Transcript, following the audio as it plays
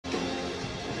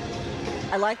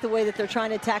I like the way that they're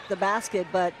trying to attack the basket,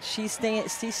 but she's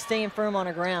staying firm on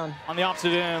her ground. On the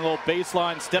opposite end, a little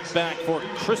baseline step back for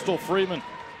Crystal Freeman.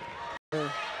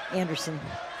 Anderson.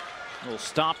 A little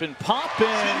stop and pop,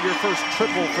 and your first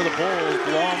triple for the Bulls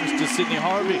belongs to Sydney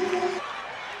Harvey.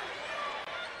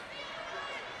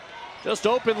 Just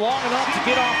open long enough to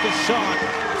get off the shot.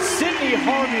 Sydney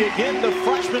Harvey again, the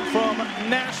freshman from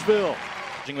Nashville.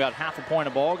 Averaging about half a point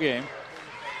a ball game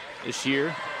this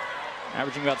year.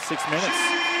 Averaging about 6 minutes.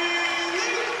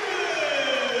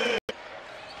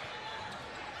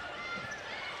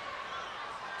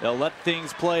 They'll let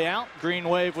things play out. Green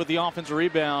Wave with the offensive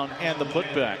rebound and the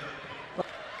putback.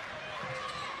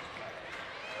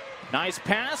 Nice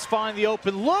pass, find the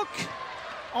open look.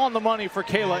 On the money for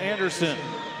Kayla Anderson.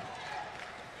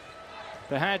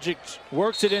 Pahajic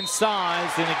works it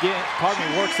inside, and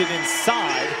again, works it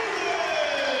inside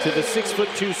to the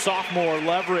 6'2" sophomore.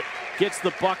 Leverett gets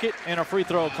the bucket and a free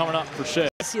throw coming up for Shea.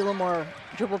 See a little more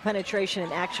dribble penetration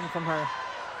and action from her.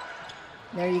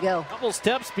 There you go. Couple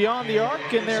steps beyond the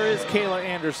arc, and there is Kayla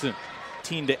Anderson.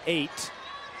 10-8.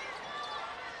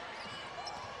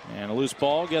 And a loose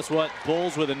ball. Guess what?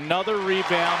 Bulls with another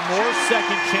rebound. More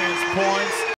second chance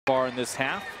points. Far in this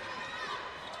half.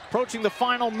 Approaching the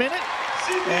final minute.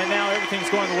 And now everything's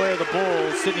going the way of the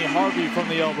Bulls. Sydney Harvey from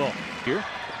the elbow. Here.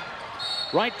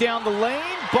 Right down the lane.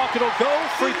 Bucket will go.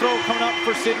 Free throw coming up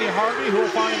for Sydney Harvey, who will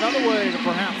find another way to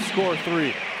perhaps score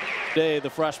 3. Today, the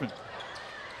freshman.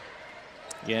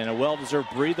 Again, a well-deserved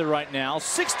breather right now.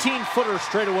 16-footer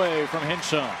straight away from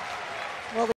Henshaw.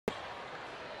 Well,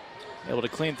 able to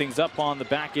clean things up on the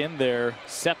back end there,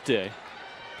 Septe.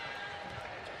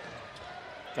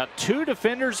 Got 2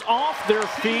 defenders off their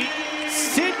feet.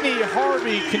 Sydney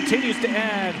Harvey continues to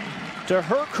add to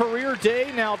her career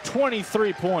day, now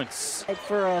 23 points.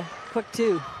 For a quick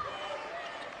 2.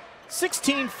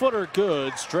 16-footer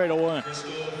good straight away.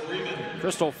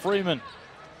 Crystal Freeman.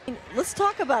 Let's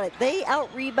talk about it. They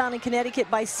out-rebounded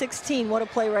Connecticut by 16. What a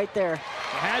play right there.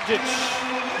 Pahajic,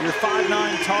 your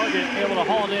 5'9" target, able to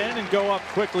haul it in and go up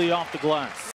quickly off the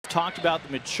glass. Talked about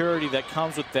the maturity that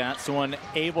comes with that, someone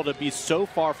able to be so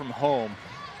far from home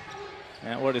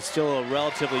at what is still a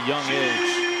relatively young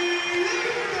age.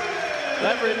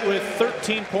 Leverett with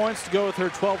 13 points to go with her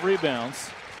 12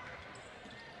 rebounds.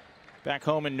 Back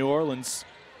home in New Orleans.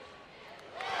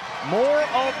 More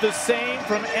of the same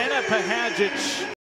from Anna Pahajic.